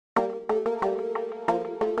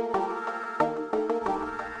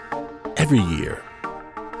Every year,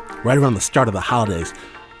 right around the start of the holidays,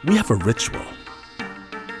 we have a ritual.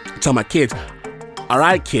 I tell my kids, all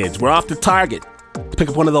right, kids, we're off to Target to pick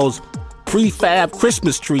up one of those prefab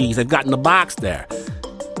Christmas trees they've got in the box there.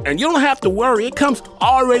 And you don't have to worry, it comes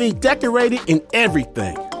already decorated and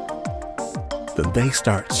everything. Then they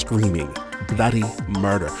start screaming bloody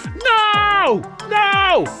murder. No!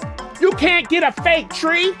 No! You can't get a fake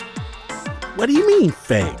tree! What do you mean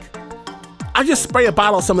fake? I just spray a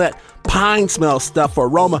bottle of some of that pine smell stuff for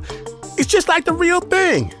aroma. It's just like the real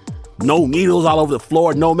thing. No needles all over the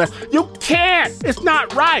floor, no mess. You can't! It's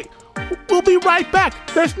not right! We'll be right back.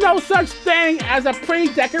 There's no such thing as a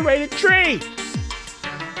pre-decorated tree!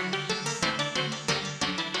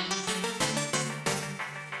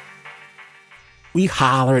 We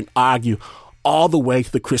holler and argue all the way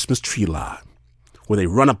to the Christmas tree lot, where they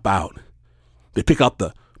run about. They pick out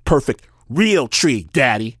the perfect real tree,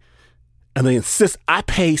 Daddy, and they insist I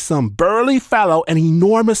pay some burly fellow an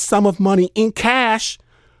enormous sum of money in cash.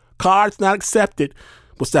 Cards not accepted.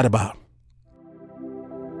 What's that about?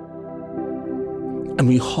 And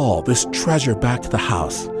we haul this treasure back to the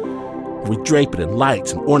house. We drape it in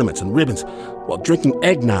lights and ornaments and ribbons while drinking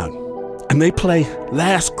eggnog. And they play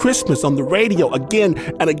Last Christmas on the radio again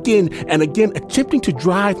and again and again, attempting to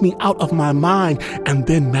drive me out of my mind. And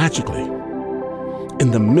then magically,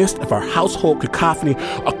 in the midst of our household cacophony,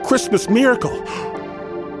 a Christmas miracle.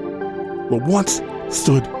 Where once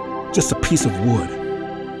stood just a piece of wood,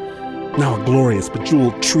 now a glorious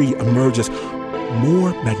bejeweled tree emerges,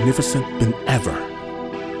 more magnificent than ever.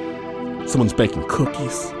 Someone's baking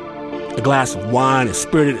cookies. A glass of wine has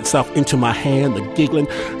spirited itself into my hand,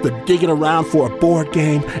 the digging around for a board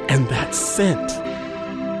game, and that scent.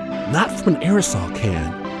 Not from an aerosol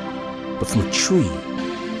can, but from a tree.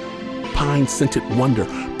 Pine-scented wonder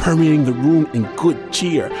permeating the room in good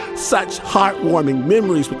cheer. Such heartwarming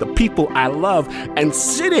memories with the people I love, and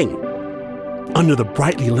sitting under the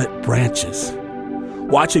brightly lit branches,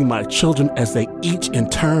 watching my children as they each in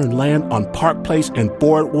turn land on Park Place and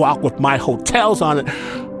Boardwalk with my hotels on it.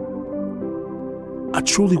 I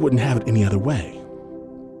truly wouldn't have it any other way.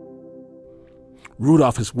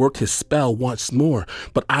 Rudolph has worked his spell once more,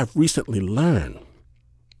 but I've recently learned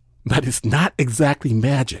that it's not exactly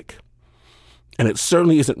magic, and it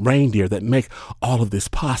certainly isn't reindeer that make all of this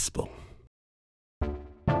possible.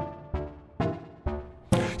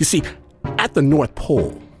 You see, at the North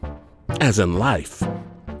Pole, as in life,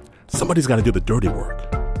 somebody's got to do the dirty work.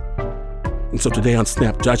 And so today on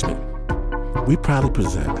Snap Judgment, we proudly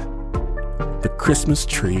present the Christmas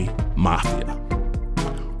Tree Mafia.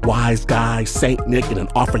 Wise guy, Saint Nick, and an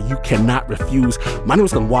offer you cannot refuse. My name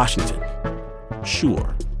is in Washington.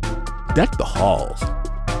 Sure, deck the halls,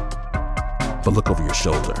 but look over your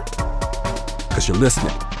shoulder, because you're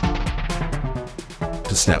listening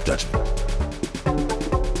to Snap Judgment.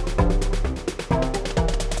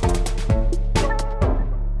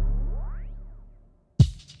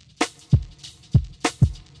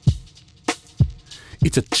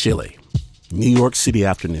 It's a chilly New York City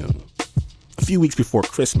afternoon, a few weeks before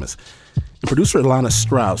Christmas, and producer Ilana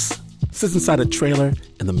Strauss sits inside a trailer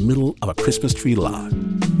in the middle of a Christmas tree lot.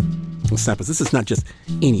 And Snappers, this is not just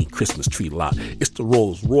any Christmas tree lot. It's the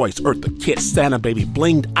Rolls Royce, Eartha Kitt, Santa Baby,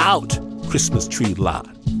 blinged out Christmas tree lot,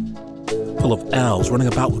 full of elves running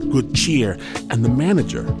about with good cheer, and the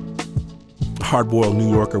manager, a hard-boiled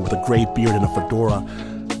New Yorker with a gray beard and a fedora,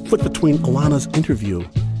 flipped between Ilana's interview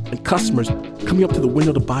and customers coming up to the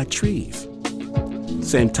window to buy trees.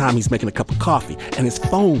 Same time, he's making a cup of coffee, and his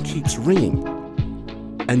phone keeps ringing.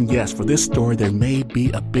 And yes, for this story, there may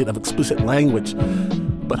be a bit of explicit language,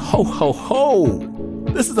 but ho, ho, ho!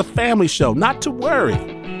 This is a family show, not to worry.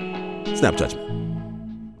 Snap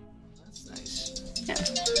Judgment. That's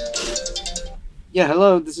nice. Yeah,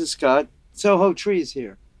 hello, this is Scott. Soho Trees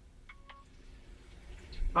here.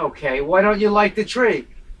 Okay, why don't you like the tree?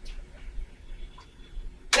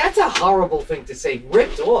 That's a horrible thing to say,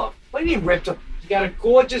 ripped off. What do you mean ripped off? You got a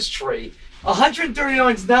gorgeous tree.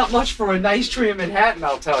 $139 is not much for a nice tree in Manhattan,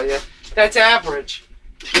 I'll tell you. That's average.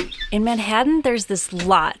 In Manhattan, there's this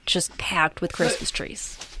lot just packed with Christmas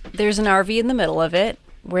trees. There's an RV in the middle of it,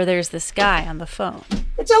 where there's this guy on the phone.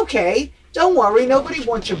 It's okay. Don't worry. Nobody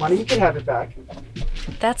wants your money. You can have it back.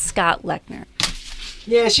 That's Scott Lechner.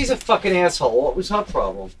 Yeah, she's a fucking asshole. What was her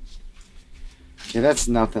problem? Yeah, that's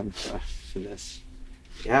nothing for this.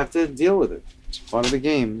 You have to deal with it. It's part of the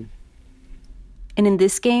game. And in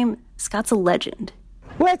this game, Scott's a legend.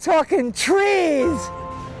 We're talking trees!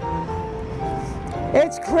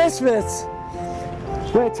 It's Christmas!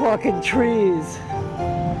 We're talking trees.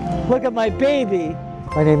 Look at my baby.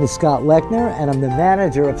 My name is Scott Lechner, and I'm the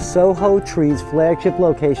manager of Soho Trees' flagship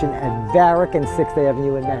location at Varick and 6th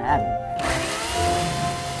Avenue in Manhattan.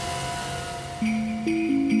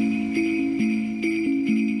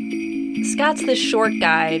 Scott's this short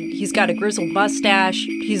guy. He's got a grizzled mustache.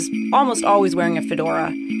 He's almost always wearing a fedora.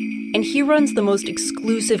 And he runs the most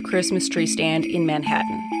exclusive Christmas tree stand in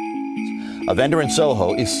Manhattan. A vendor in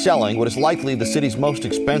Soho is selling what is likely the city's most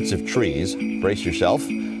expensive trees. Brace yourself.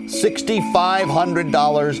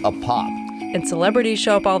 $6,500 a pop. And celebrities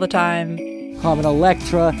show up all the time. Carmen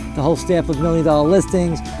Electra, the whole staff of $1 Million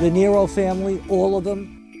Listings, the Nero family, all of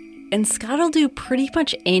them. And Scott will do pretty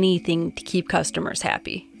much anything to keep customers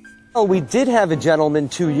happy. Oh, we did have a gentleman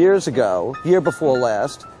 2 years ago, year before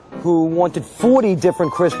last, who wanted 40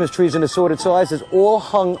 different Christmas trees in assorted sizes, all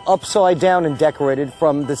hung upside down and decorated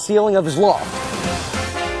from the ceiling of his loft.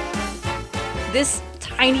 This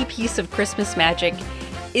tiny piece of Christmas magic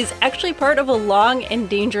is actually part of a long and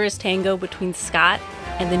dangerous tango between Scott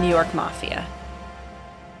and the New York Mafia.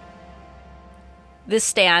 This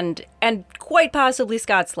stand, and quite possibly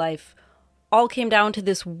Scott's life, all came down to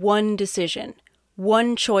this one decision,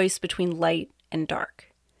 one choice between light and dark.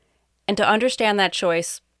 And to understand that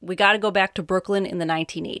choice, we got to go back to Brooklyn in the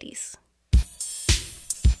 1980s.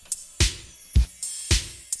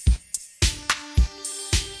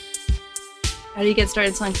 How do you get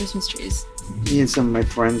started selling Christmas trees? Me and some of my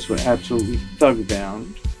friends were absolutely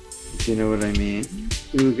thug-bound, if you know what I mean.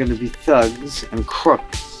 We were going to be thugs and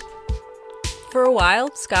crooks. For a while,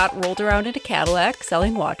 Scott rolled around in a Cadillac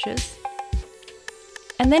selling watches.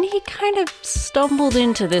 And then he kind of stumbled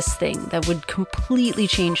into this thing that would completely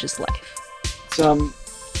change his life. Some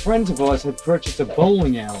friends of ours had purchased a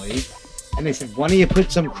bowling alley, and they said, why don't you put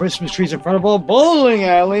some Christmas trees in front of our bowling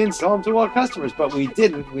alley and sell them to our customers? But we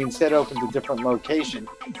didn't. We instead opened a different location.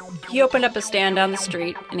 He opened up a stand on the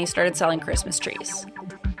street, and he started selling Christmas trees.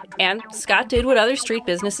 And Scott did what other street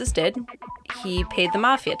businesses did. He paid the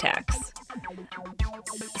Mafia tax.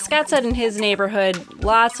 Scott said in his neighborhood,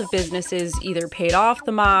 lots of businesses either paid off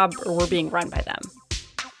the mob or were being run by them.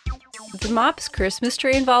 The mob's Christmas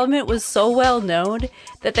tree involvement was so well known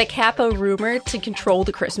that the capo rumored to control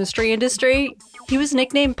the Christmas tree industry, he was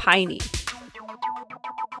nicknamed Piney.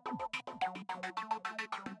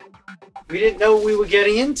 We didn't know what we were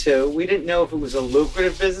getting into. We didn't know if it was a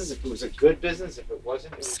lucrative business, if it was a good business, if it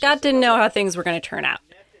wasn't. Scott didn't know how things were going to turn out,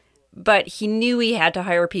 but he knew he had to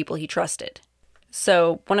hire people he trusted.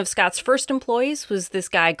 So one of Scott's first employees was this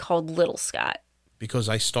guy called Little Scott. Because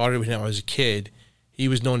I started with him when I was a kid, he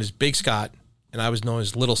was known as Big Scott, and I was known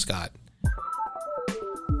as Little Scott.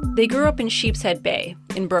 They grew up in Sheepshead Bay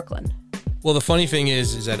in Brooklyn. Well, the funny thing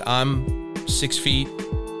is that I'm 6 feet,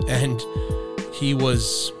 and he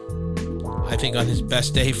was, I think on his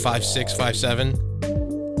best day, 5'6", 5'7".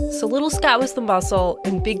 So Little Scott was the muscle,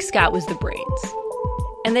 and Big Scott was the brains.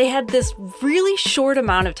 And they had this really short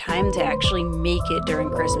amount of time to actually make it during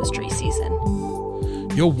Christmas tree season.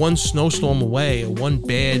 You're one snowstorm away, or one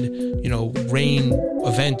bad, rain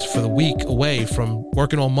event for the week away from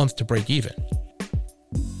working all month to break even.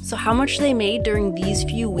 So how much they made during these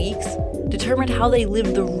few weeks determined how they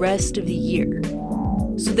lived the rest of the year.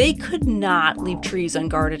 So they could not leave trees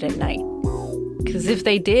unguarded at night. Because if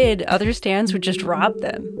they did, other stands would just rob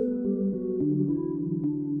them.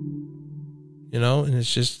 And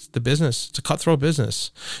it's just the business. It's a cutthroat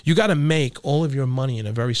business. You got to make all of your money in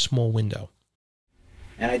a very small window.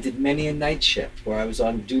 And I did many a night shift where I was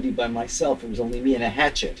on duty by myself. It was only me and a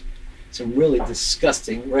hatchet. Some really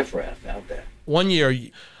disgusting riffraff out there. One year,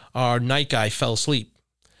 our night guy fell asleep.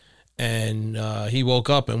 And he woke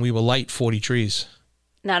up and we were light 40 trees.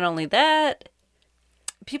 Not only that,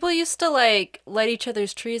 people used to light each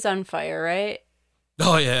other's trees on fire, right?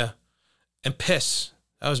 Oh, yeah. And piss.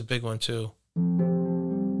 That was a big one, too.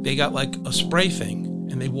 They got like a spray thing,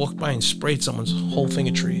 and they walked by and sprayed someone's whole thing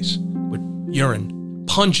of trees with urine,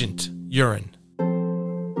 pungent urine.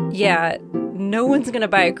 Yeah, no one's gonna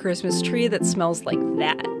buy a Christmas tree that smells like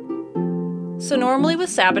that. So normally with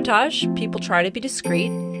sabotage, people try to be discreet,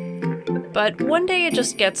 but one day it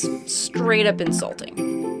just gets straight up insulting.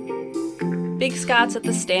 Big Scott's at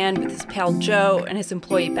the stand with his pal Joe and his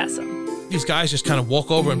employee Bessem. These guys just kind of walk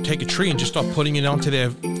over and take a tree and just start putting it onto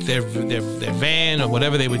their van or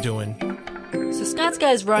whatever they were doing. So Scott's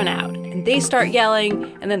guys run out, and they start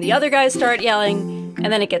yelling, and then the other guys start yelling,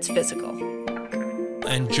 and then it gets physical.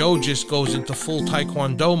 And Joe just goes into full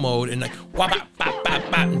Taekwondo mode and like, wah-bap, bap, bap,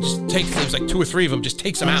 bap, and just takes, there's like 2 or 3 of them, just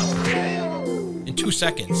takes them out in 2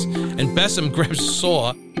 seconds. And Bessem grabs a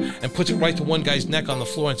saw and puts it right to one guy's neck on the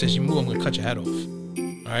floor and says, you move, I'm going to cut your head off.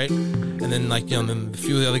 All right? And then then a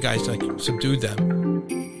few of the other guys subdued them.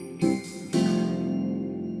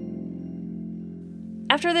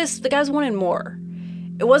 After this, the guys wanted more.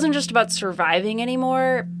 It wasn't just about surviving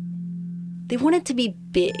anymore. They wanted to be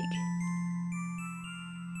big.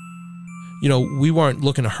 You know, we weren't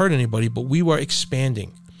looking to hurt anybody, but we were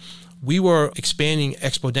expanding. We were expanding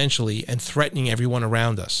exponentially and threatening everyone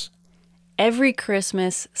around us. Every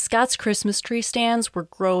Christmas, Scott's Christmas tree stands were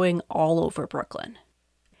growing all over Brooklyn.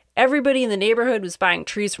 Everybody in the neighborhood was buying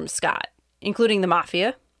trees from Scott, including the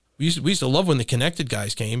Mafia. We used to love when the connected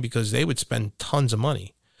guys came because they would spend tons of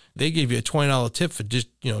money. They gave you a $20 tip for just,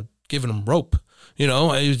 giving them rope.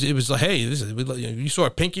 It was like, hey, you saw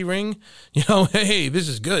a pinky ring? Hey, this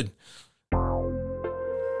is good.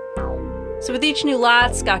 So with each new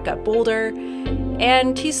lot, Scott got bolder,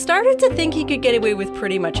 and he started to think he could get away with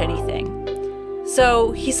pretty much anything.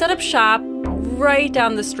 So he set up shop right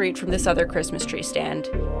down the street from this other Christmas tree stand.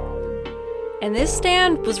 And this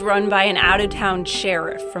stand was run by an out-of-town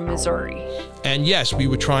sheriff from Missouri. And yes, we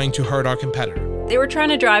were trying to hurt our competitor. They were trying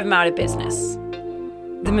to drive him out of business.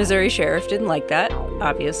 The Missouri sheriff didn't like that,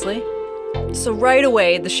 obviously. So right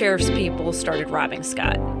away, the sheriff's people started robbing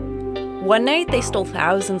Scott. One night, they stole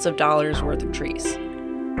thousands of dollars worth of trees.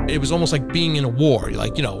 It was almost like being in a war. You're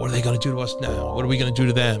like, what are they going to do to us now? What are we going to do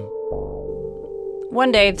to them?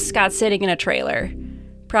 One day, Scott's sitting in a trailer,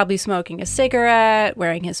 probably smoking a cigarette,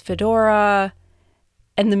 wearing his fedora,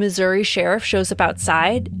 and the Missouri sheriff shows up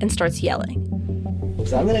outside and starts yelling.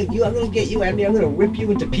 So I'm gonna get you, Andy. I'm gonna rip you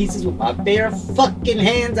into pieces with my bare fucking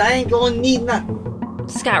hands. I ain't gonna need nothing.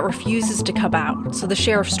 Scott refuses to come out, so the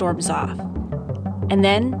sheriff storms off. And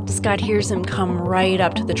then Scott hears him come right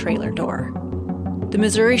up to the trailer door. The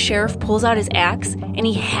Missouri sheriff pulls out his axe and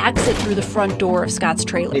he hacks it through the front door of Scott's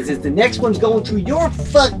trailer. He says, the next one's going through your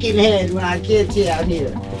fucking head when I get you out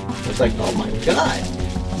here. It's like, oh my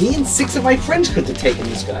God. Me and 6 of my friends could have taken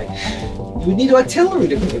this guy. You would need artillery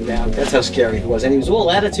to put him down. That's how scary he was. And he was all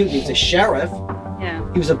attitude. He was a sheriff. Yeah.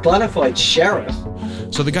 He was a bona fide sheriff.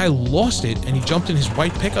 So the guy lost it and he jumped in his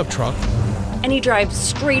white pickup truck. And he drives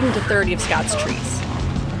straight into 30 of Scott's trees.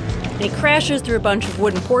 And he crashes through a bunch of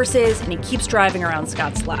wooden horses, and he keeps driving around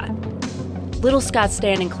Scott's lot. Little Scott's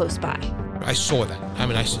standing close by. I saw that.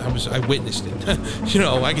 I witnessed it.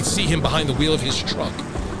 I could see him behind the wheel of his truck.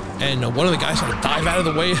 And one of the guys had to dive out of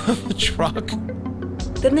the way of the truck.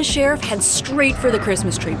 Then the sheriff heads straight for the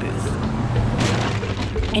Christmas tree booth.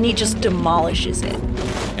 And he just demolishes it.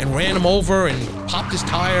 And ran him over and popped his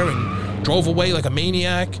tire and drove away like a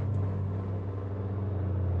maniac.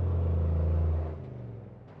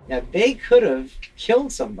 Now, they could have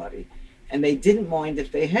killed somebody, and they didn't mind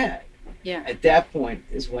if they had. Yeah. At that point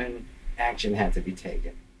is when action had to be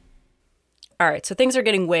taken. All right, so things are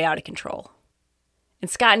getting way out of control.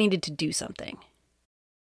 And Scott needed to do something.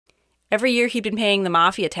 Every year he'd been paying the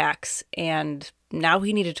Mafia tax, and now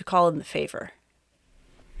he needed to call in the favor.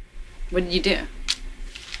 What did you do?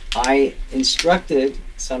 I instructed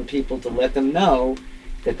some people to let them know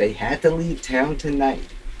that they had to leave town tonight,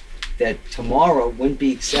 that tomorrow wouldn't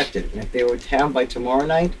be accepted. And if they were in town by tomorrow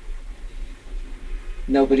night,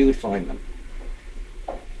 nobody would find them.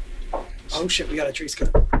 Oh shit, we got a tree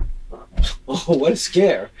cut. Oh, what a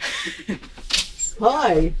scare.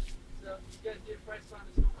 Hi.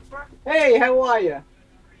 Hey, how are you?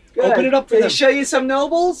 Good. Open it up for Did them. he show you some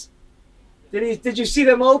nobles? Did you see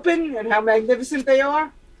them open and how magnificent they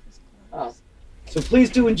are? Oh. So please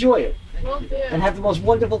do enjoy it. And have the most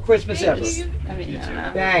wonderful Christmas ever. I mean, I don't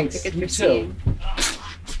know. Thanks. Good You for too. seeing.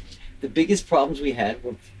 The biggest problems we had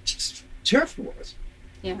were turf wars.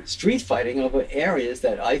 Yeah. Street fighting over areas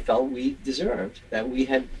that I felt we deserved, that we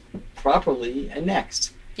had properly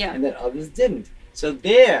annexed, Yeah. and that others didn't. So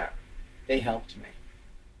there, they helped me.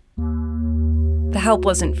 The help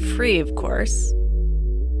wasn't free, of course.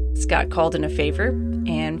 Scott called in a favor,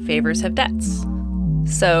 and favors have debts.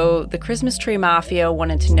 So the Christmas Tree Mafia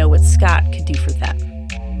wanted to know what Scott could do for them.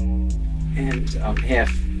 And I'm half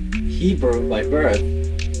Hebrew by birth,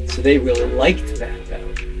 so they really liked that,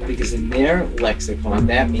 though, because in their lexicon,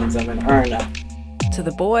 that means I'm an earner. To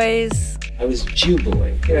the boys, I was Jew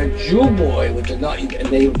boy. Jew boy with the nut, and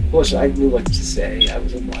they, of course, I knew what to say. I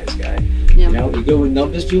was a wise guy. Yeah. You go with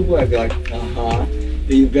numbers, Jew boy. I'd be like, Are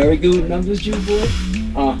you very good with numbers, Jew boy?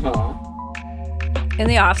 in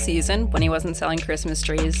the off-season, when he wasn't selling Christmas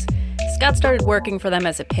trees, Scott started working for them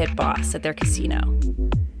as a pit boss at their casino.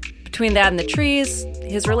 Between that and the trees,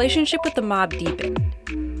 his relationship with the mob deepened.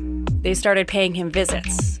 They started paying him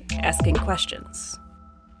visits, asking questions.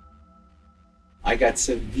 I got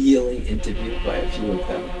severely interviewed by a few of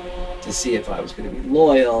them to see if I was going to be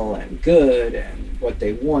loyal and good and what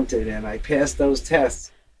they wanted, and I passed those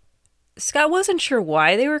tests. Scott wasn't sure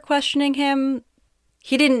why they were questioning him.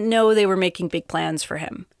 He didn't know they were making big plans for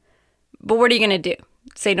him. But what are you going to do?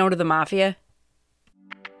 Say no to the Mafia?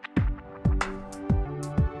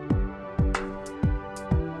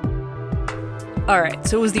 All right,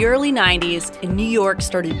 so it was the early 90s, and New York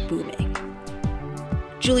started booming.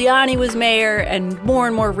 Giuliani was mayor, and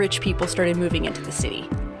more rich people started moving into the city.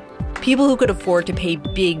 People who could afford to pay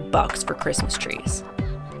big bucks for Christmas trees.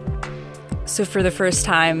 So for the first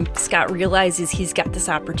time, Scott realizes he's got this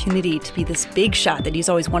opportunity to be this big shot that he's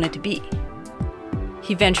always wanted to be.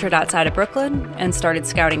 He ventured outside of Brooklyn and started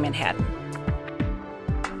scouting Manhattan.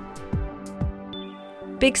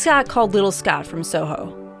 Big Scott called Little Scott from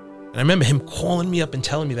Soho. And I remember him calling me up and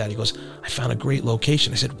telling me that. He goes, I found a great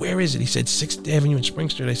location. I said, where is it? He said, 6th Avenue and Spring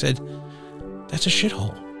Street. I said, that's a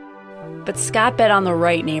shithole. But Scott bet on the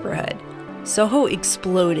right neighborhood. Soho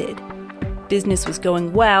exploded. Business was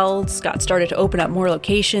going well. Scott started to open up more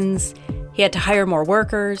locations. He had to hire more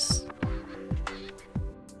workers.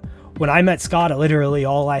 When I met Scott, literally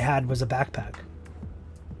all I had was a backpack.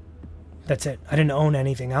 That's it. I didn't own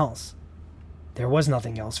anything else. There was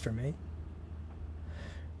nothing else for me.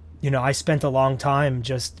 You know, I spent a long time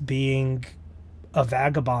just being a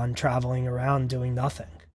vagabond traveling around doing nothing.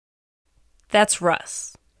 That's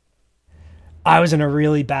Russ. I was in a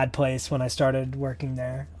really bad place when I started working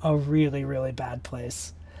there. A really, really bad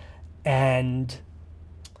place. And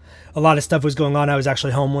a lot of stuff was going on. I was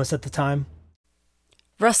actually homeless at the time.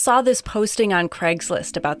 Russ saw this posting on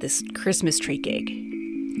Craigslist about this Christmas tree gig.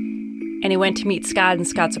 And he went to meet Scott in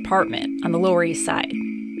Scott's apartment on the Lower East Side.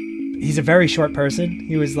 He's a very short person.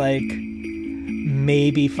 He was like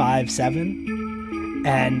maybe 5'7",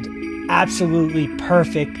 and absolutely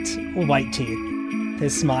perfect white teeth.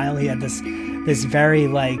 His smile, he had this very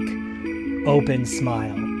like open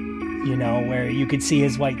smile, you know, where you could see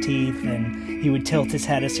his white teeth, and he would tilt his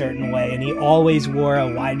head a certain way, and he always wore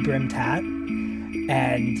a wide-brimmed hat,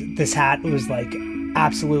 and this hat was like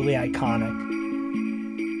absolutely iconic.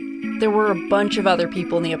 There were a bunch of other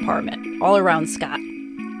people in the apartment, all around Scott.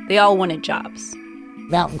 They all wanted jobs.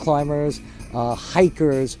 Mountain climbers,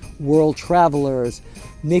 hikers, world travelers,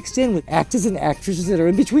 mixed in with actors and actresses that are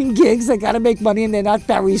in between gigs that got to make money, and they're not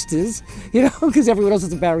baristas, you know, because everyone else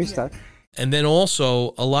is a barista. And then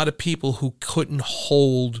also a lot of people who couldn't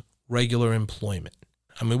hold regular employment.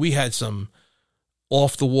 I mean, we had some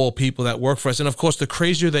off-the-wall people that worked for us. And, of course, the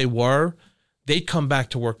crazier they were, they'd come back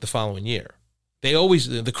to work the following year.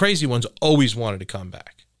 The crazy ones always wanted to come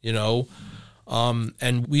back, you know.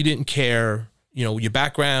 And we didn't care, you know, your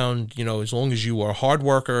background, you know, as long as you were a hard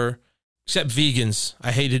worker, except vegans.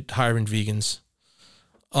 I hated hiring vegans.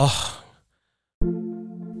 Oh.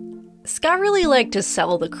 Scott really liked to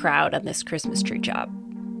sell the crowd on this Christmas tree job.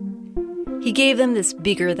 He gave them this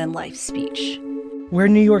bigger-than-life speech. We're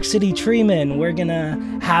New York City treemen. We're going to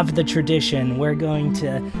have the tradition. We're going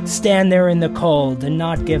to stand there in the cold and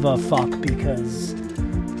not give a fuck because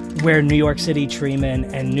we're New York City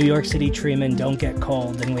treemen, and New York City treemen don't get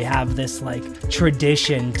cold, and we have this like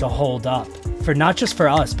tradition to hold up for not just for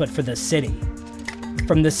us, but for the city.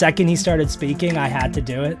 From the second he started speaking, I had to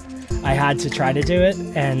do it. I had to try to do it,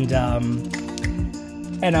 and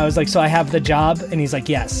I was like, so I have the job? And he's like,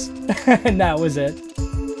 yes. And that was it.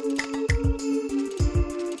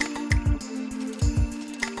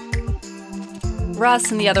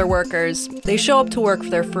 Russ and the other workers, they show up to work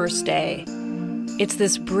for their first day. It's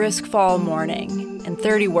this brisk fall morning, and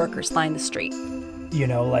 30 workers line the street. You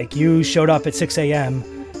know, like you showed up at 6 a.m.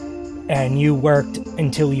 and you worked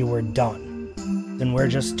until you were done. And we're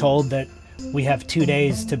just told that we have 2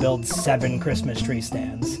 days to build 7 Christmas tree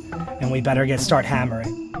stands, and we better start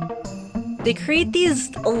hammering. They create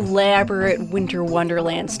these elaborate winter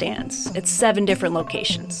wonderland stands at 7 different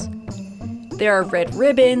locations. There are red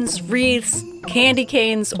ribbons, wreaths, candy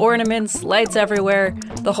canes, ornaments, lights everywhere,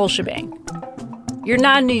 the whole shebang. You're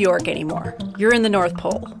not in New York anymore. You're in the North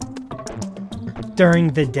Pole.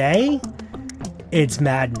 During the day, it's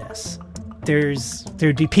madness.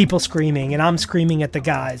 There'd be people screaming, and I'm screaming at the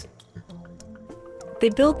guys. They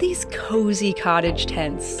built these cozy cottage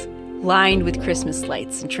tents lined with Christmas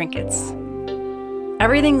lights and trinkets.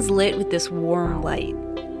 Everything's lit with this warm light.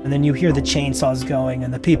 And then you hear the chainsaws going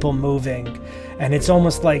and the people moving, and it's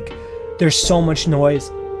almost like there's so much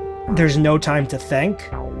noise, there's no time to think,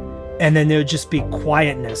 and then there'll just be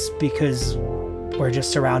quietness because we're just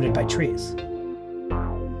surrounded by trees.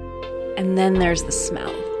 And then there's the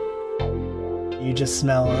smell. You just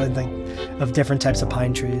smell of different types of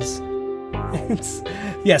pine trees.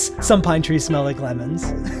 Yes, some pine trees smell like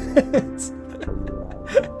lemons.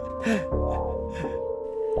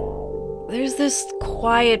 There's this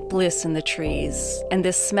quiet bliss in the trees, and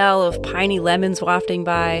this smell of piney lemons wafting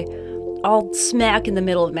by, all smack in the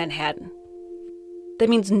middle of Manhattan. That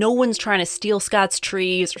means no one's trying to steal Scott's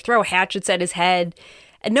trees or throw hatchets at his head,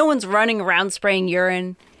 and no one's running around spraying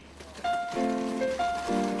urine.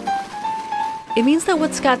 It means that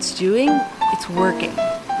what Scott's doing, it's working.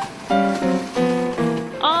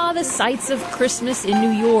 The sights of Christmas in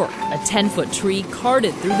New York. A 10-foot tree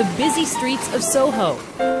carted through the busy streets of Soho.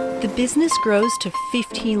 The business grows to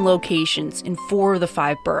 15 locations in 4 of the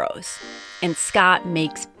 5 boroughs, and Scott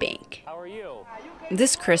makes bank. How are you?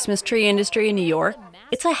 This Christmas tree industry in New York,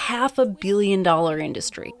 it's a $500 million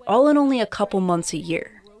industry, all in only a couple months a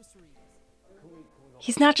year.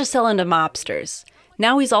 He's not just selling to mobsters.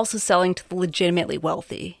 Now he's also selling to the legitimately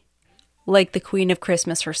wealthy, like the Queen of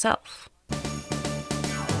Christmas herself.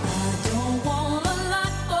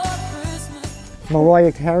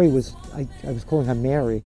 Mariah Carey was, I was calling her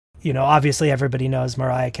Mary. You know, obviously everybody knows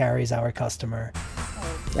Mariah Carey's our customer.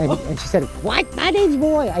 And she said, "What? My name's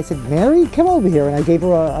Mariah." I said, "Mary, come over here." And I gave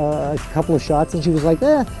her a couple of shots, and she was like,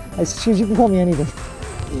 I said, "You can call me anything."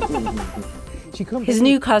 His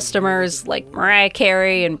new customers, like Mariah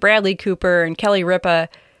Carey and Bradley Cooper and Kelly Ripa,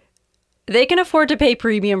 they can afford to pay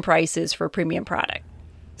premium prices for premium product.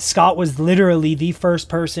 Scott was literally the first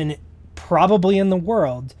person, probably in the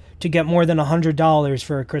world, to get more than $100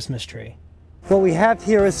 for a Christmas tree. What we have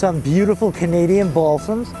here is some beautiful Canadian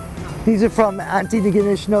balsams. These are from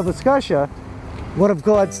Antigonish, Nova Scotia, one of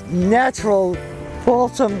God's natural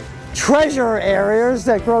balsam treasure areas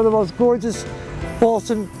that grow the most gorgeous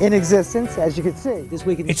balsam in existence, as you can see. This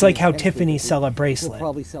week it's like how Tiffany sell a bracelet,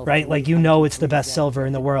 right? Like, you know it's the best silver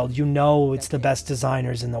in the world. You know it's the best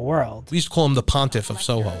designers in the world. We used to call him the Pontiff of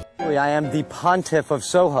Soho. I am the Pontiff of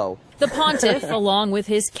Soho. The Pontiff, along with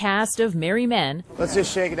his cast of merry men. Let's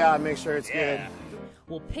just shake it out and make sure it's good.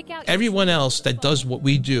 Will pick out Everyone else that does what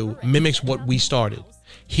we do mimics what we started.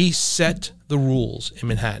 He set the rules in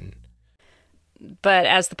Manhattan. But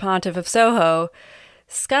as the Pontiff of Soho,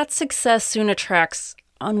 Scott's success soon attracts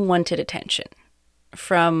unwanted attention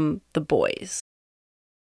from the boys.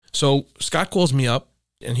 So Scott calls me up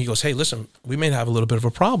and he goes, "Hey, listen, we may have a little bit of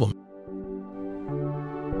a problem."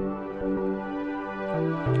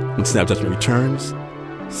 When Snap Judgment returns,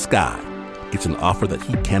 Scott gets an offer that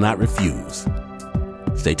he cannot refuse.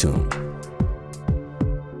 Stay tuned.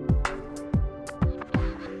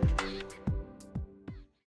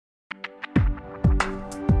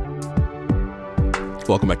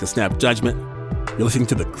 Welcome back to Snap Judgment. You're listening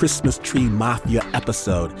to the Christmas Tree Mafia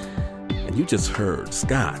episode, and you just heard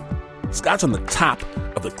Scott. Scott's on the top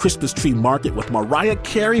of the Christmas tree market with Mariah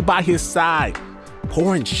Carey by his side,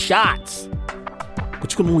 pouring shots.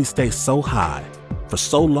 But you can only stay so high for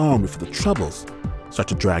so long before the troubles start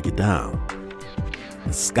to drag you down.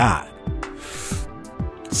 And Scott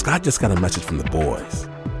just got a message from the boys.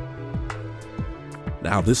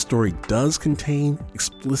 Now, this story does contain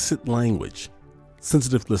explicit language.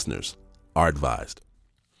 Sensitive listeners are advised.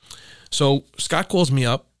 So Scott calls me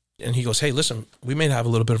up and he goes, "Hey, listen, we may have a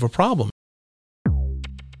little bit of a problem."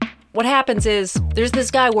 What happens is there's this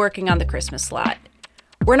guy working on the Christmas lot.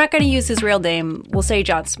 We're not going to use his real name. We'll say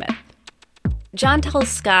John Smith. John tells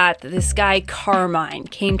Scott that this guy Carmine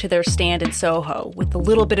came to their stand in Soho with a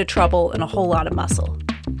little bit of trouble and a whole lot of muscle.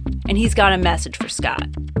 And he's got a message for Scott.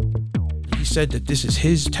 He said that this is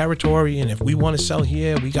his territory, and if we want to sell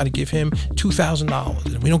here, we got to give him $2,000.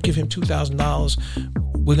 And if we don't give him $2,000,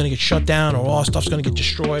 we're going to get shut down, or all our stuff's going to get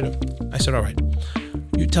destroyed. I said, all right,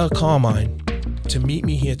 you tell Carmine to meet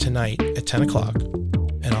me here tonight at 10 o'clock,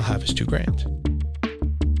 and I'll have his $2,000.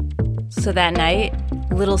 So that night,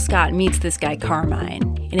 Little Scott meets this guy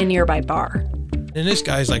Carmine in a nearby bar. And this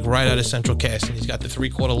guy's like right out of Central Casting. He's got the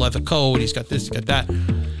 3/4 leather coat. He's got this, he's got that.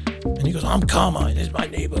 And he goes, "I'm Carmine. This is my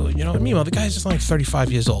neighborhood." You know, and meanwhile, the guy's just like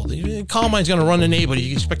 35 years old. Carmine's going to run the neighborhood.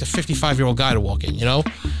 You expect a 55-year-old guy to walk in, you know?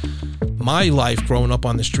 My life growing up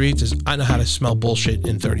on the streets is I know how to smell bullshit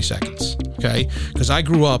in 30 seconds, okay? Because I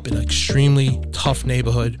grew up in an extremely tough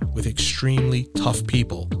neighborhood with extremely tough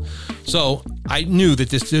people. So I knew that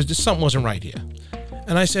this something wasn't right here.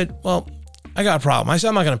 And I said, "Well, I got a problem." I said,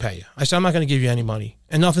 "I'm not going to pay you." I said, "I'm not going to give you any money,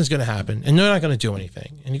 and nothing's going to happen, and you're not going to do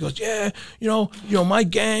anything." And he goes, "Yeah, you know, my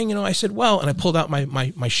gang, you know." I said, "Well," and I pulled out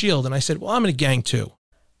my shield, and I said, "Well, I'm in a gang too."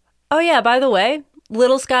 Oh yeah, by the way,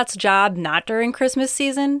 Little Scott's job not during Christmas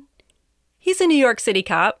season, he's a New York City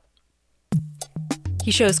cop.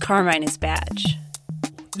 He shows Carmine his badge.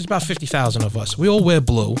 There's about 50,000 of us. We all wear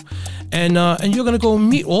blue, and you're going to go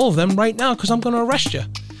meet all of them right now because I'm going to arrest you.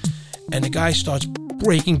 And the guy starts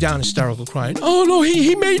breaking down, hysterical, crying, "Oh no,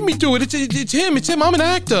 he made me do it. It's him. I'm an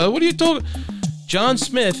actor. What are you talking?" John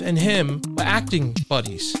Smith and him were acting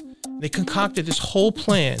buddies. They concocted this whole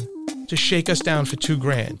plan to shake us down for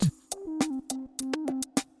 $2,000,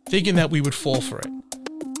 thinking that we would fall for it.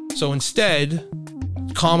 So instead,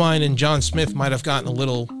 Carmine and John Smith might have gotten a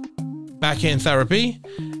little backhand therapy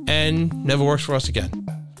and never worked for us again.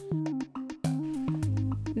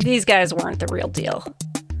 These guys weren't the real deal.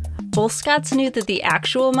 Both Scotts knew that the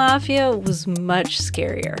actual Mafia was much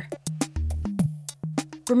scarier.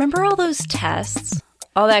 Remember all those tests?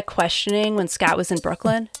 All that questioning when Scott was in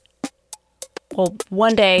Brooklyn? Well,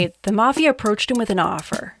 one day, the Mafia approached him with an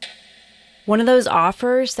offer. One of those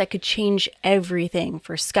offers that could change everything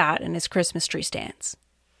for Scott and his Christmas tree stands.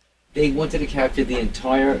 They wanted to capture the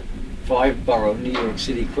entire 5-borough New York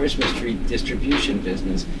City Christmas tree distribution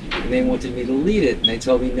business, and they wanted me to lead it, and they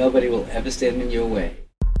told me nobody will ever stand in your way.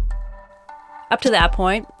 Up to that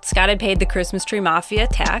point, Scott had paid the Christmas tree Mafia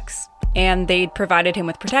tax, and they'd provided him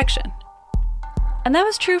with protection. And that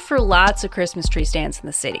was true for lots of Christmas tree stands in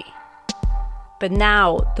the city. But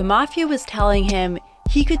now, the Mafia was telling him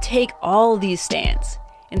he could take all of these stands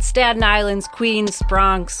in Staten Island, Queens,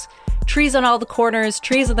 Bronx, trees on all the corners,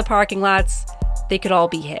 trees in the parking lots. They could all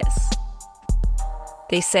be his.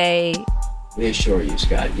 They say, "We assure you,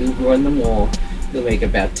 Scott, you run them all. You'll make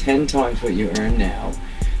about 10 times what you earn now,"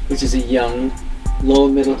 which is a young, lower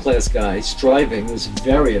middle class guy striving was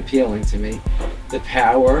very appealing to me. The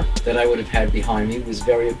power that I would have had behind me was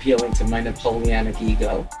very appealing to my Napoleonic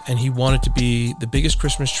ego. And he wanted to be the biggest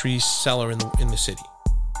Christmas tree seller in the city.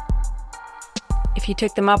 If he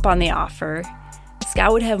took them up on the offer,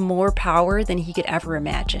 Scott would have more power than he could ever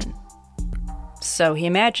imagine. So he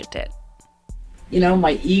imagined it. You know,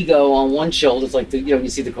 my ego on one shoulder is like you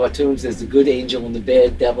see the cartoons, there's the good angel and the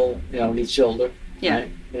bad devil, on each shoulder. Yeah.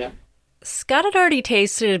 Right? Scott had already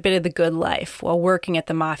tasted a bit of the good life while working at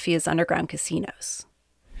the Mafia's underground casinos.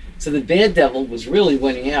 So the bad devil was really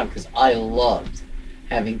winning out because I loved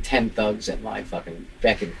having 10 thugs at my fucking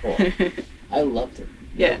beck and call. I loved it.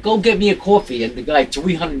 Yeah. Go get me a coffee, and the guy,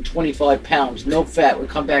 325 pounds, no fat, would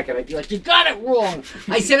come back and I'd be like, "You got it wrong."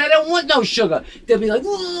 I said, "I don't want no sugar." They'd be like,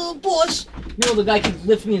 "Oh, boss." The guy could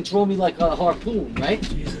lift me and throw me like a harpoon, right?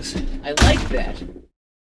 Jesus. I like that.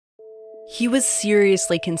 He was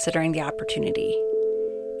seriously considering the opportunity,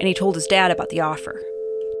 and he told his dad about the offer.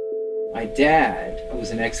 My dad, who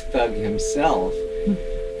was an ex-thug himself,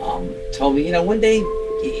 told me, one day,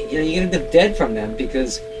 you're going to end up dead from them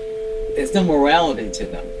because there's no morality to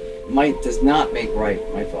them. Might does not make right,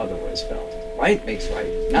 my father always felt. Right makes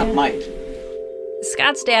right, not might.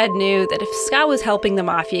 Scott's dad knew that if Scott was helping the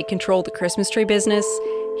Mafia control the Christmas tree business,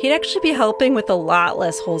 he'd actually be helping with a lot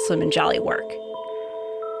less wholesome and jolly work.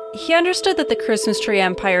 He understood that the Christmas tree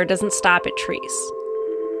empire doesn't stop at trees.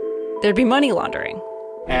 There'd be money laundering.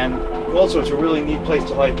 And also, it's a really neat place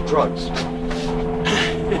to hide drugs.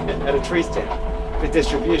 At a tree stand for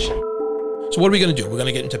distribution. So what are we going to do? We're going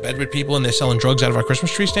to get into bed with people and they're selling drugs out of our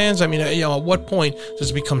Christmas tree stands? I mean, at what point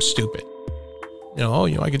does it become stupid?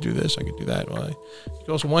 I could do this, I could do that. Well, you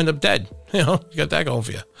could also wind up dead. You got that going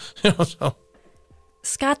for you. So.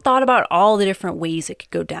 Scott thought about all the different ways it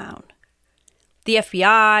could go down. The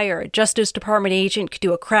FBI or a Justice Department agent could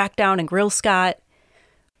do a crackdown and grill Scott.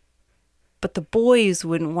 But the boys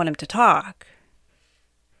wouldn't want him to talk.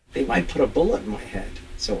 They might put a bullet in my head,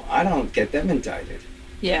 so I don't get them indicted.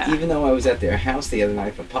 Yeah. Even though I was at their house the other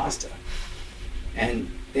night for pasta.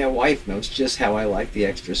 And their wife knows just how I like the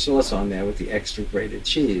extra sauce on there with the extra grated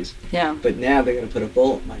cheese. Yeah. But now they're going to put a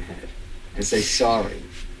bullet in my head and say sorry.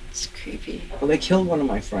 It's creepy. Well, they killed one of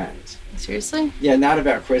my friends. Seriously? Yeah, not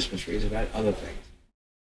about Christmas trees, about other things.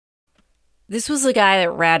 This was the guy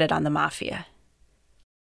that ratted on the Mafia.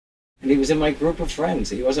 And he was in my group of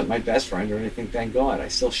friends. He wasn't my best friend or anything, thank God. I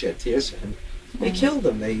still shed tears for him. They killed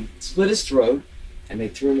him. They split his throat, and they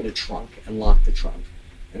threw him in a trunk and locked the trunk.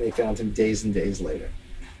 And they found him days and days later.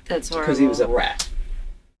 That's horrible. Because he was a rat.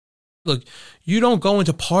 Look, you don't go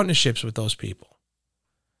into partnerships with those people.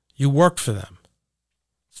 You work for them.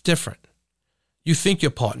 It's different. You think you're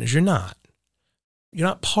partners. You're not. You're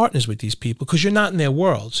not partners with these people because you're not in their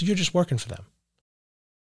world, so you're just working for them.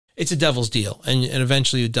 It's a devil's deal, and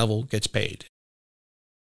eventually the devil gets paid.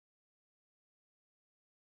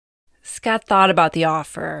 Scott thought about the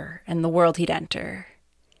offer and the world he'd enter.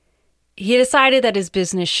 He decided that his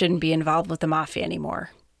business shouldn't be involved with the Mafia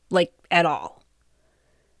anymore, at all.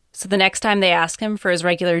 So the next time they asked him for his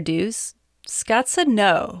regular dues, Scott said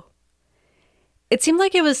no. It seemed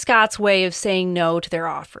like it was Scott's way of saying no to their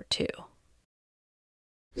offer, too.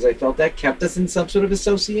 Because I felt that kept us in some sort of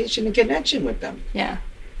association and connection with them. Yeah.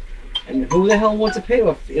 And who the hell wants to pay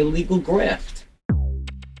off illegal graft?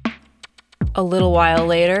 A little while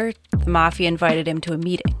later, the Mafia invited him to a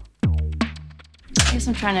meeting. I guess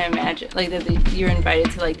I'm trying to imagine, that you're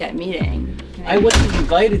invited to, that meeting. I wasn't even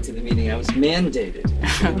invited to the meeting. I was mandated.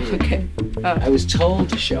 Okay. I was told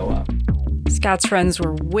to show up. Scott's friends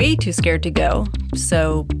were way too scared to go,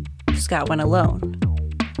 so Scott went alone.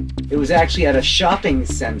 It was actually at a shopping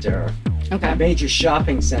center. Okay. A major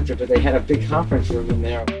shopping center, but they had a big conference room in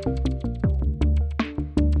there.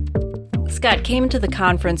 Scott came to the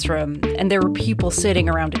conference room, and there were people sitting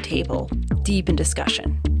around a table, deep in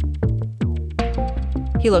discussion.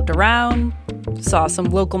 He looked around, saw some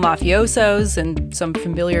local mafiosos and some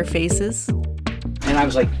familiar faces. And I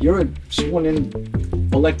was like, you're a sworn-in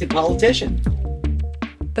elected politician.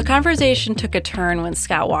 The conversation took a turn when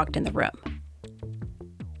Scott walked in the room.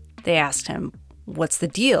 They asked him, "What's the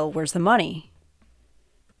deal? Where's the money?"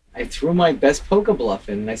 I threw my best poker bluff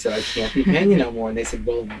in, and I said, I can't be paying you no more. And they said,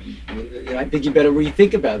 well, I think you better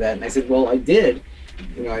rethink about that. And I said, well, I did.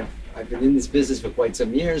 I've been in this business for quite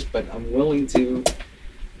some years, but I'm willing to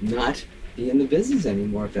not be in the business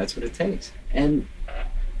anymore if that's what it takes. And,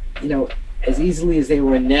 as easily as they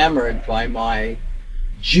were enamored by my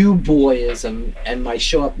Jew boyism and my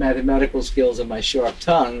sharp mathematical skills and my sharp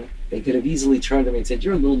tongue, they could have easily turned to me and said,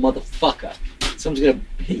 you're a little motherfucker. Someone's going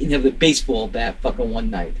to hit you with a baseball bat fucking one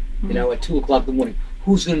night, at 2 o'clock in the morning.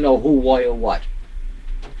 Who's going to know who, why, or what?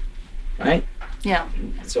 Right? Yeah.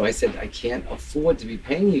 So I said, I can't afford to be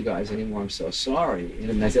paying you guys anymore. I'm so sorry.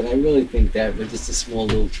 And I said, I really think that we're just a small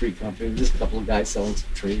little tree company. We're just a couple of guys selling some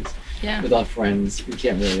trees with our friends. We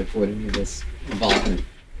can't really afford any of this involvement.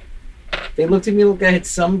 They looked at me like I had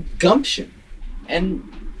some gumption.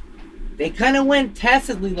 And they kind of went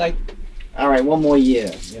tacitly like, all right, one more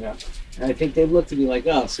year, And I think they looked at me like,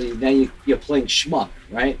 oh, so now you're playing schmuck,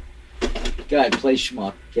 right? Go ahead, play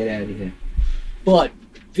schmuck. Get out of here. But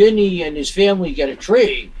Vinny and his family get a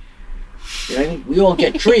tree. I think we all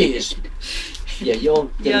get trees. Yeah, you'll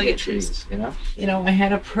get trees, I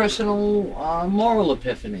had a personal moral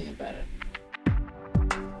epiphany about it.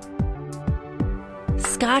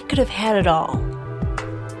 Scott could have had it all.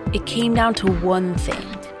 It came down to one thing.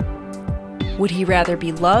 Would he rather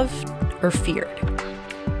be loved or feared?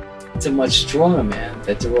 It's a much stronger man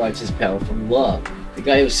that derives his power from love. The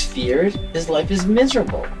guy who's feared, his life is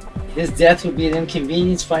miserable. His death would be an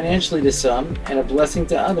inconvenience financially to some and a blessing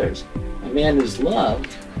to others. A man who's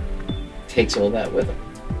loved takes all that with him.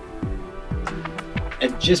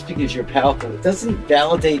 And just because you're powerful, it doesn't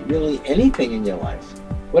validate really anything in your life.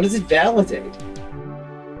 What does it validate?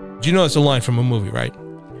 Do you know it's a line from a movie, right?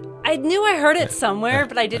 I knew I heard it somewhere,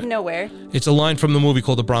 but I didn't know where. It's a line from the movie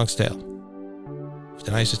called The Bronx Tale.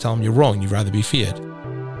 Then I used to tell him, you're wrong, you'd rather be feared.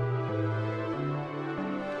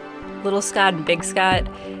 Little Scott and Big Scott,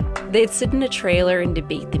 they'd sit in a trailer and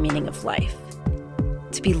debate the meaning of life.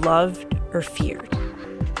 To be loved or feared.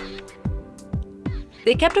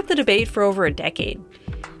 They kept up the debate for over a decade.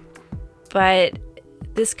 But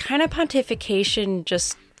this kind of pontification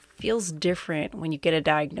just feels different when you get a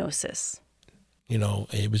diagnosis.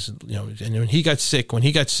 It was, and when he got sick,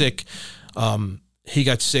 he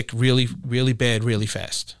got sick really, really bad, really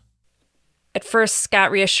fast. At first,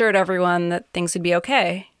 Scott reassured everyone that things would be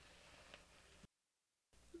okay.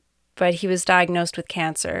 But he was diagnosed with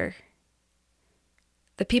cancer.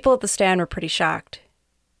 The people at the stand were pretty shocked.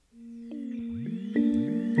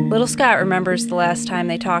 Little Scott remembers the last time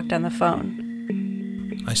they talked on the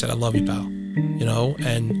phone. I said, I love you, pal.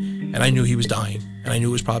 And I knew he was dying. And I knew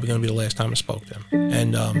it was probably going to be the last time I spoke to him.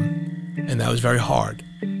 And that was very hard.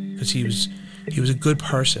 Because he was a good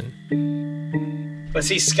person. But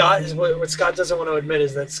see, what Scott doesn't want to admit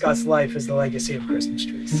is that Scott's life is the legacy of Christmas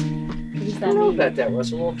trees. I don't know about that,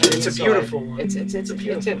 Russell. It's a beautiful one. It's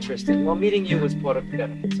interesting. Well, meeting you was part of the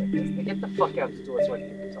benefits, I guess. They get the fuck out the door so I can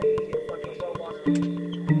get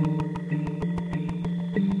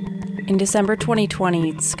In December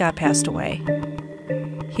 2020, Scott passed away.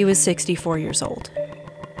 He was 64 years old.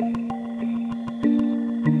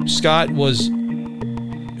 Scott was,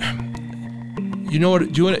 have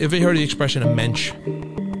you heard the expression a mensch?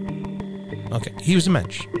 Okay, he was a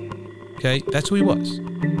mensch. Okay, that's who he was.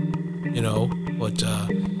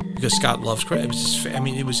 Because Scott loves Christmas.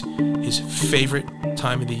 It was his favorite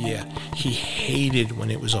time of the year. He hated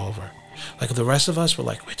when it was over. Like the rest of us were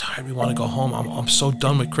like, we're tired, we want to go home. I'm so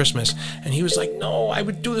done with Christmas. And he was like, no, I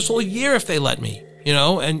would do this all year if they let me.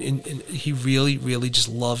 And he really, really just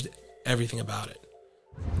loved everything about it.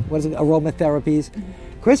 What is it? Aromatherapies.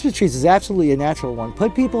 Christmas trees is absolutely a natural one.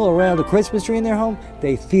 Put people around a Christmas tree in their home,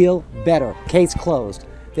 they feel better. Case closed.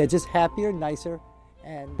 They're just happier, nicer.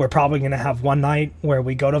 And we're probably going to have one night where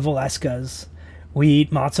we go to Valeska's. We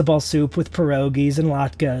eat matzo ball soup with pierogies and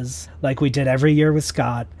latkes like we did every year with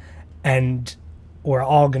Scott. And we're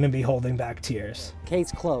all going to be holding back tears.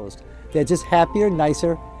 Case closed. They're just happier,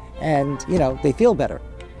 nicer, and, they feel better.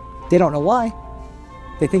 They don't know why.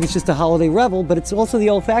 They think it's just a holiday revel, but it's also the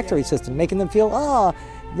olfactory system, making them feel,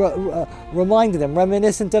 reminding them,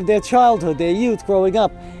 reminiscent of their childhood, their youth growing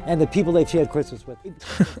up, and the people they've shared Christmas with.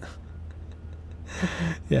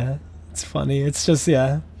 Yeah, it's funny. It's just,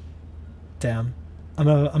 yeah. Damn. I'm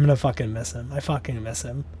gonna fucking miss him. I fucking miss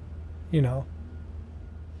him. You know.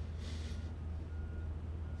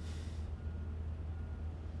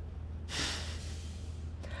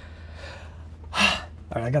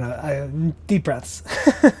 All right, deep breaths.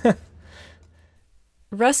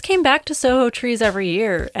 Russ came back to Soho Trees every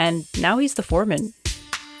year, and now he's the foreman.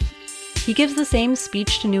 He gives the same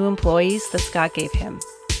speech to new employees that Scott gave him.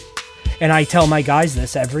 And I tell my guys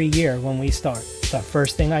this every year when we start. The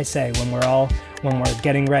first thing I say when we're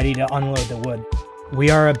getting ready to unload the wood. We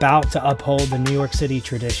are about to uphold the New York City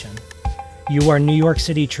tradition. You are New York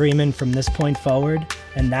City treemen from this point forward,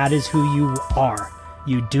 and that is who you are.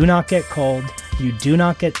 You do not get cold, you do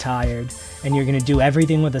not get tired, and you're going to do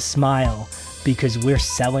everything with a smile because we're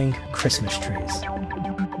selling Christmas trees.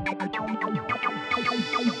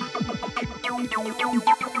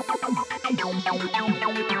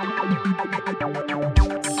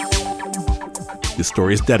 This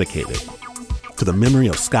story is dedicated to the memory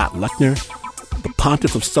of Scott Lechner, the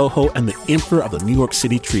Pontiff of Soho, and the Emperor of the New York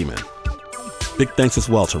City treemen. Big thanks as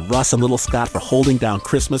well to Russ and Little Scott for holding down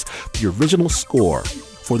Christmas. The original score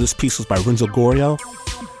for this piece was by Renzo Gorrio.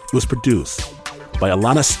 It was produced by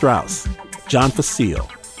Ilana Strauss, John Fecile,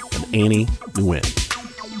 and Annie Nguyen.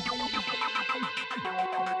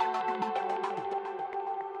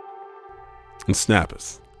 And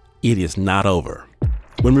snappers, it is not over.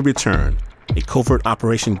 When we return, a covert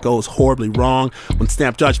operation goes horribly wrong when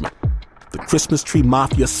Snap Judgment, the Christmas Tree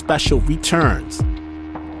Mafia special, returns.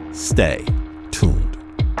 Stay tuned.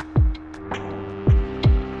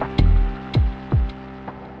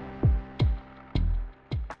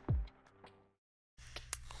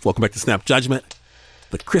 Welcome back to Snap Judgment,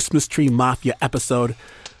 the Christmas Tree Mafia episode.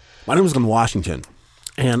 My name is Glenn Washington,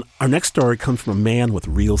 and our next story comes from a man with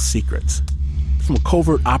real secrets, from a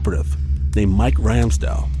covert operative named Mike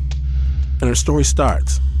Ramsdell. And our story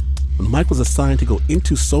starts when Mike was assigned to go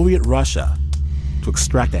into Soviet Russia to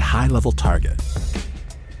extract a high-level target.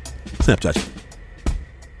 Snap Judgment.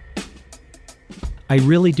 I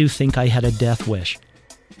really do think I had a death wish.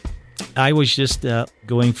 I was just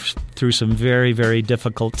going through some very, very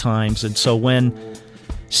difficult times. And so when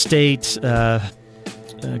State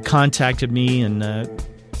contacted me and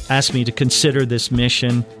asked me to consider this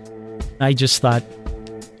mission, I just thought,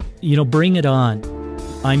 bring it on.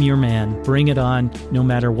 I'm your man. Bring it on. No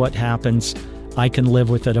matter what happens, I can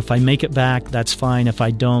live with it. If I make it back, that's fine. If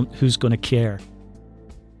I don't, who's going to care?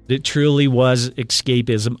 It truly was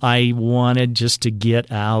escapism. I wanted just to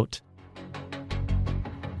get out.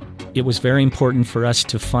 It was very important for us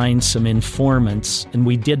to find some informants, and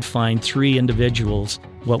we did find 3 individuals,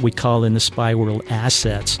 what we call in the spy world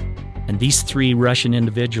assets. And these 3 Russian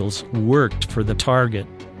individuals worked for the target,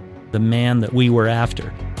 the man that we were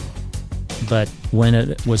after. But when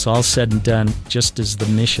it was all said and done, just as the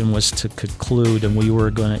mission was to conclude and we were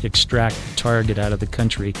going to extract the target out of the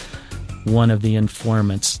country, one of the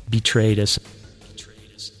informants betrayed us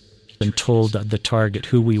and told the target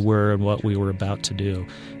who we were and what we were about to do.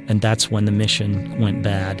 And that's when the mission went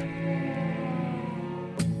bad.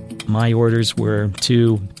 My orders were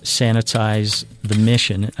to sanitize the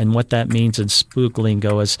mission, and what that means in spook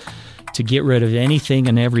lingo is to get rid of anything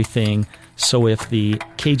and everything, so if the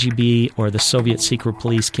KGB or the Soviet secret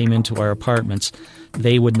police came into our apartments,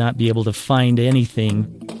 they would not be able to find anything.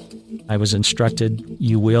 I was instructed,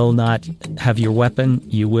 you will not have your weapon,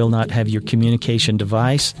 you will not have your communication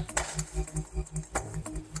device.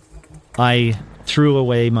 I threw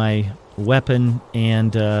away my weapon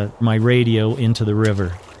and my radio into the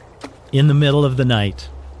river. In the middle of the night,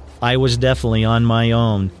 I was definitely on my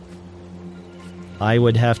own. I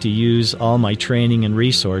would have to use all my training and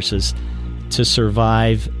resources to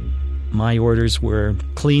survive. My orders were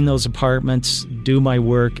clean those apartments, do my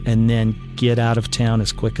work, and then get out of town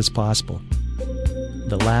as quick as possible.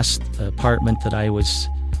 The last apartment that I was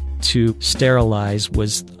to sterilize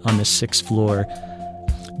was on the 6th floor.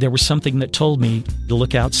 There was something that told me to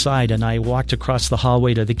look outside, and I walked across the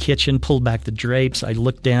hallway to the kitchen, pulled back the drapes, I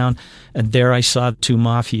looked down, and there I saw 2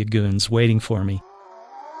 Mafia goons waiting for me.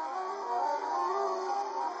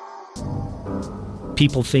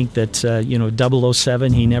 People think that,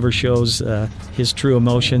 007, he never shows his true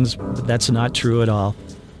emotions, but that's not true at all.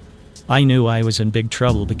 I knew I was in big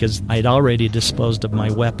trouble because I'd already disposed of my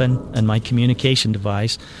weapon and my communication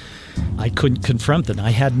device. I couldn't confront them. I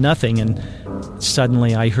had nothing, and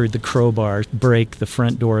suddenly I heard the crowbar break the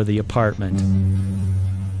front door of the apartment.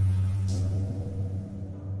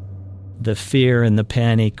 The fear and the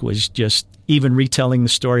panic was just, even retelling the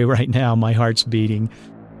story right now, my heart's beating.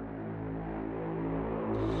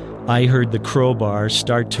 I heard the crowbar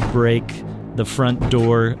start to break the front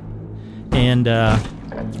door, and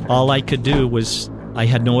all I could do was, I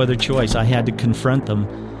had no other choice. I had to confront them.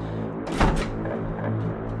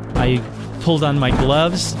 I pulled on my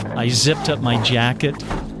gloves, I zipped up my jacket,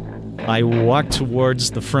 I walked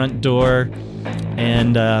towards the front door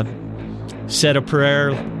and said a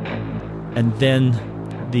prayer, and then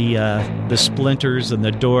the splinters and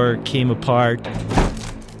the door came apart.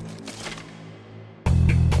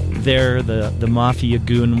 There, the Mafia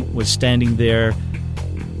goon was standing there.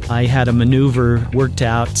 I had a maneuver worked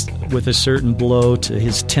out with a certain blow to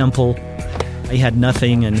his temple. I had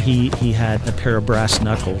nothing, and he had a pair of brass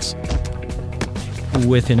knuckles.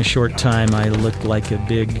 Within a short time, I looked like a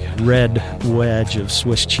big red wedge of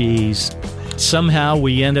Swiss cheese. Somehow,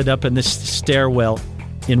 we ended up in this stairwell.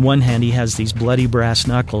 In one hand, he has these bloody brass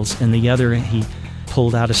knuckles, and the other, he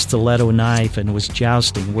pulled out a stiletto knife and was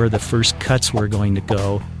jousting where the first cuts were going to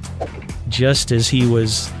go. Just as he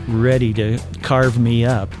was ready to carve me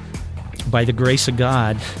up, by the grace of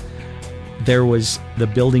God, there was the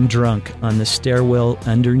building drunk on the stairwell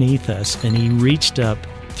underneath us, and he reached up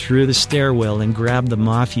through the stairwell and grabbed the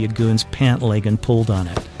Mafia goon's pant leg and pulled on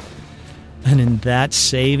it. And in that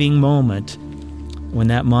saving moment, when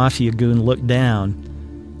that Mafia goon looked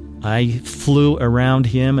down, I flew around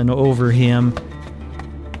him and over him.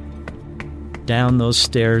 Down those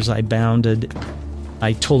stairs I bounded.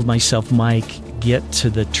 I told myself, Mike, get to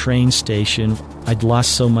the train station. I'd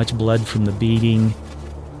lost so much blood from the beating.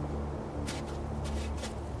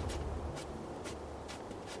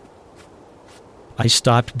 I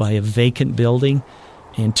stopped by a vacant building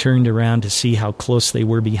and turned around to see how close they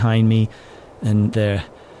were behind me. And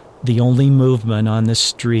the only movement on the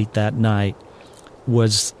street that night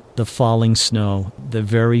was the falling snow, the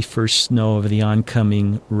very first snow of the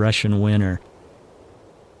oncoming Russian winter.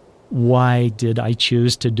 Why did I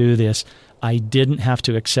choose to do this? I didn't have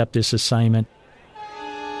to accept this assignment.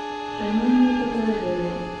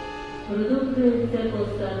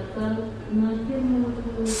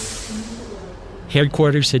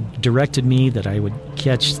 Headquarters had directed me that I would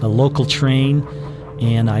catch a local train,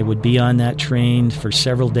 and I would be on that train for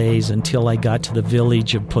several days until I got to the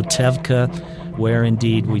village of Potevka, where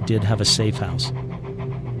indeed we did have a safe house.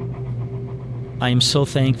 I am so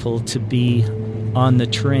thankful to be on the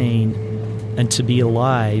train and to be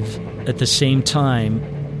alive. At the same time,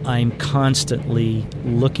 I'm constantly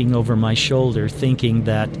looking over my shoulder thinking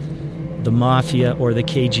that the Mafia or the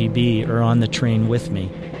KGB are on the train with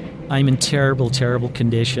me. I'm in terrible, terrible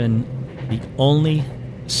condition. The only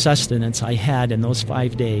sustenance I had in those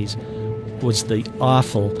 5 days was the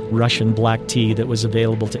awful Russian black tea that was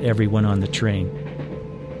available to everyone on the train.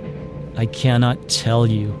 I cannot tell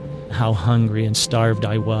you how hungry and starved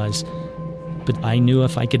I was, but I knew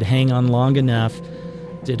if I could hang on long enough,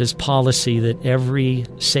 it is policy that every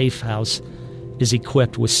safe house is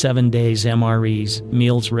equipped with 7 days MREs,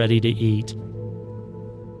 meals ready to eat.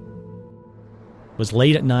 It was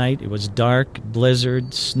late at night, it was dark,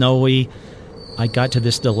 blizzard, snowy. I got to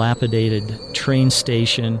this dilapidated train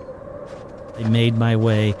station. I made my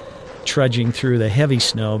way, trudging through the heavy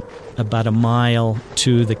snow, about a mile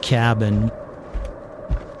to the cabin.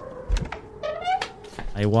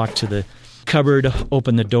 I walked to the cupboard,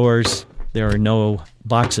 opened the doors. There are no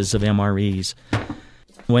boxes of MREs.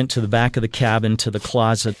 Went to the back of the cabin, to the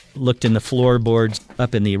closet, looked in the floorboards,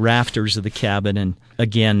 up in the rafters of the cabin, and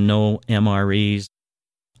again, no MREs.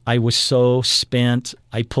 I was so spent,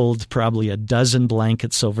 I pulled probably a dozen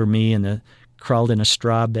blankets over me and crawled in a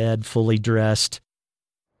straw bed, fully dressed.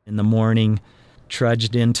 In the morning,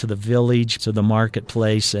 trudged into the village, to the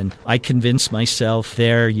marketplace, and I convinced myself,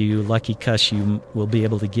 there, you lucky cuss, you will be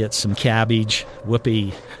able to get some cabbage,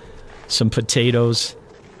 whoopee, some potatoes.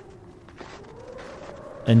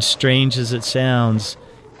 And strange as it sounds,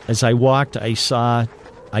 as I walked, I saw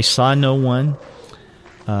no one.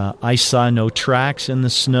 I saw no tracks in the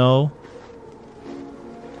snow.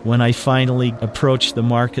 When I finally approached the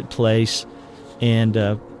marketplace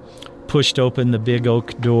and pushed open the big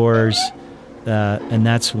oak doors, and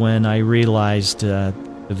that's when I realized the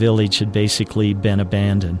village had basically been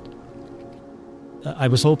abandoned. I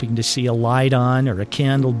was hoping to see a light on or a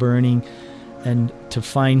candle burning and to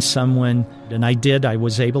find someone, and I did. I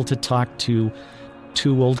was able to talk to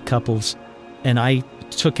 2 old couples, and I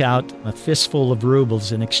took out a fistful of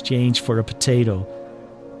rubles in exchange for a potato,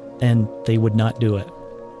 and they would not do it.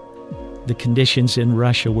 The conditions in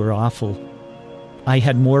Russia were awful. I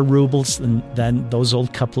had more rubles than those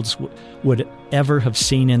old couples would ever have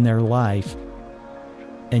seen in their life.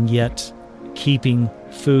 and yet keeping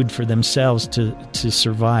food for themselves to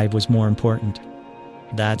survive was more important.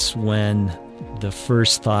 That's when the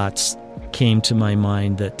first thoughts came to my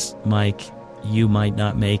mind that, Mike, you might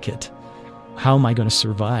not make it. How am I going to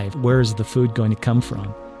survive? Where is the food going to come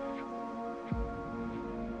from?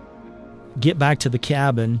 Get back to the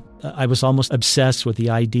cabin. I was almost obsessed with the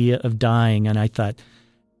idea of dying, and I thought,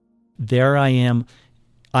 there I am,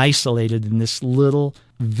 isolated in this little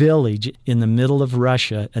village in the middle of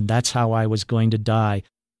Russia, and that's how I was going to die.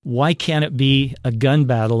 Why can't it be a gun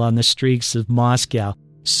battle on the streets of Moscow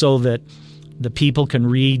so that the people can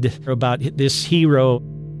read about this hero?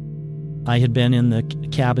 I had been in the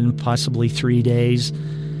cabin possibly 3 days.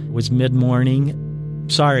 It was mid-morning.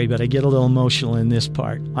 Sorry, but I get a little emotional in this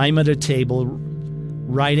part. I'm at a table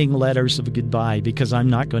writing letters of goodbye because I'm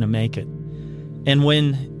not going to make it. And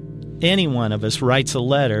when any one of us writes a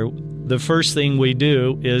letter, the first thing we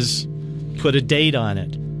do is put a date on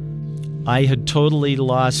it. I had totally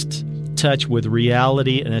lost touch with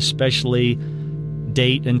reality and especially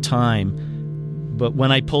date and time. But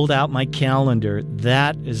when I pulled out my calendar,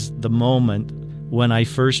 that is the moment when I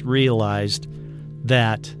first realized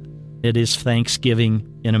that it is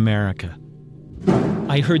Thanksgiving in America.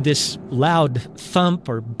 I heard this loud thump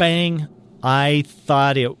or bang. I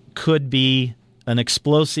thought it could be an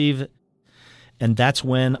explosive, and that's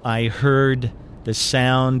when I heard the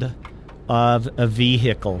sound of a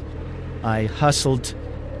vehicle. I hustled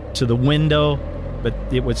to the window, but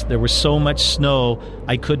there was so much snow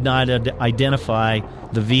I could not identify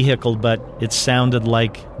the vehicle, but it sounded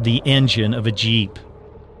like the engine of a Jeep.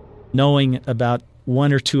 Knowing about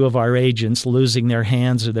one or two of our agents losing their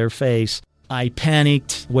hands or their face, I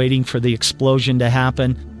panicked, waiting for the explosion to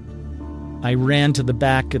happen. I ran to the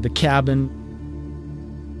back of the cabin,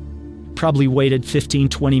 probably waited 15,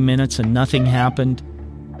 20 minutes and nothing happened.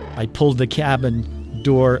 I pulled the cabin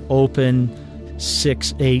door open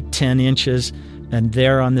 6, 8, 10 inches, and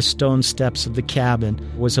there on the stone steps of the cabin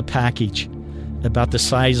was a package about the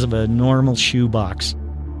size of a normal shoebox.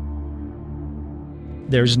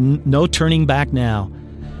 There's no turning back now.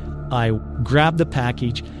 I grabbed the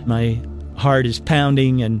package. My heart is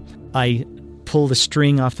pounding, and I pull the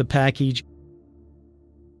string off the package.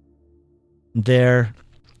 There,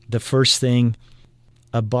 the first thing,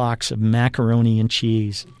 a box of macaroni and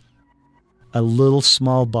cheese, a little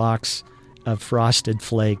small box of Frosted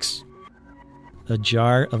Flakes, a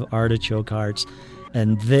jar of artichoke hearts,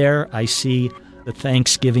 and there I see the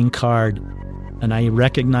Thanksgiving card, and I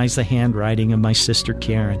recognize the handwriting of my sister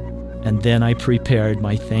Karen. And then I prepared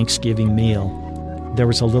my Thanksgiving meal. There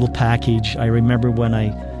was a little package. I remember when I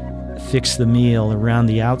fixed the meal, around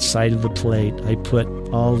the outside of the plate, I put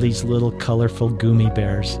all these little colorful gummy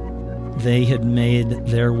bears. They had made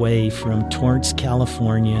their way from Torrance,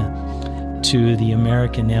 California to the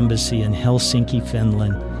American Embassy in Helsinki,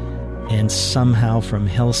 Finland, and somehow from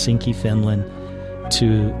Helsinki, Finland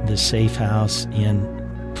to the safe house in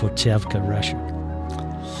Potevka, Russia.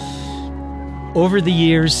 Over the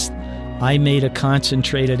years, I made a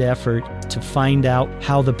concentrated effort to find out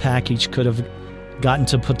how the package could have gotten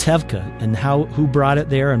to Potevka and who brought it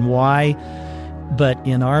there and why. But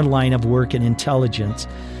in our line of work in intelligence,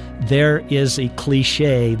 there is a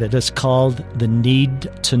cliche that is called the need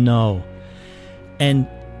to know. And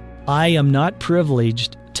I am not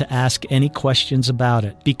privileged to ask any questions about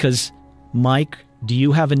it because, Mike, do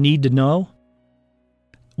you have a need to know?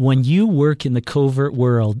 When you work in the covert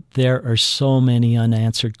world, there are so many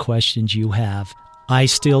unanswered questions you have. I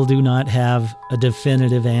still do not have a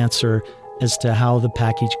definitive answer as to how the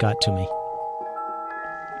package got to me.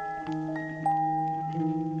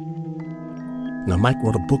 Now, Mike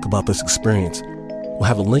wrote a book about this experience. We'll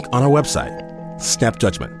have a link on our website,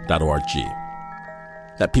 snapjudgment.org.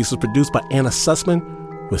 That piece was produced by Anna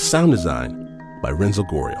Sussman with sound design by Renzo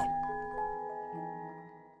Gorrio.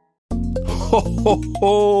 Ho, ho,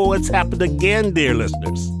 ho, it's happened again, dear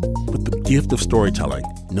listeners. But the gift of storytelling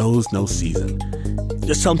knows no season.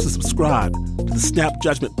 Just tell them to subscribe to the Snap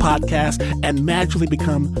Judgment podcast and magically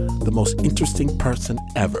become the most interesting person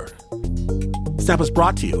ever. Snap is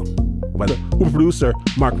brought to you by the producer,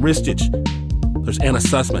 Mark Ristich. There's Anna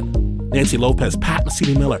Sussman, Nancy Lopez, Pat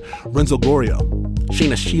Mesiti-Miller, Renzo Gorrio,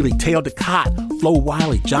 Shayna Shealy, Teo Ducot, Flo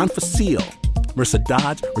Wiley, John Fecile, Marissa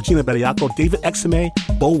Dodge, Regina Bediaco, David Exime,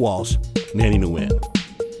 Bo Walsh, and Annie Nguyen.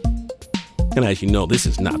 And as you know, this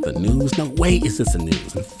is not the news. No way is this the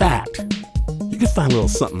news. In fact, you can find a little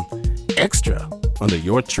something extra under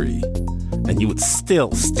your tree, and you would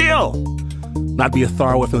still not be as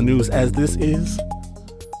far away from the news as this is.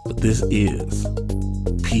 But this is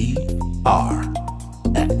PR.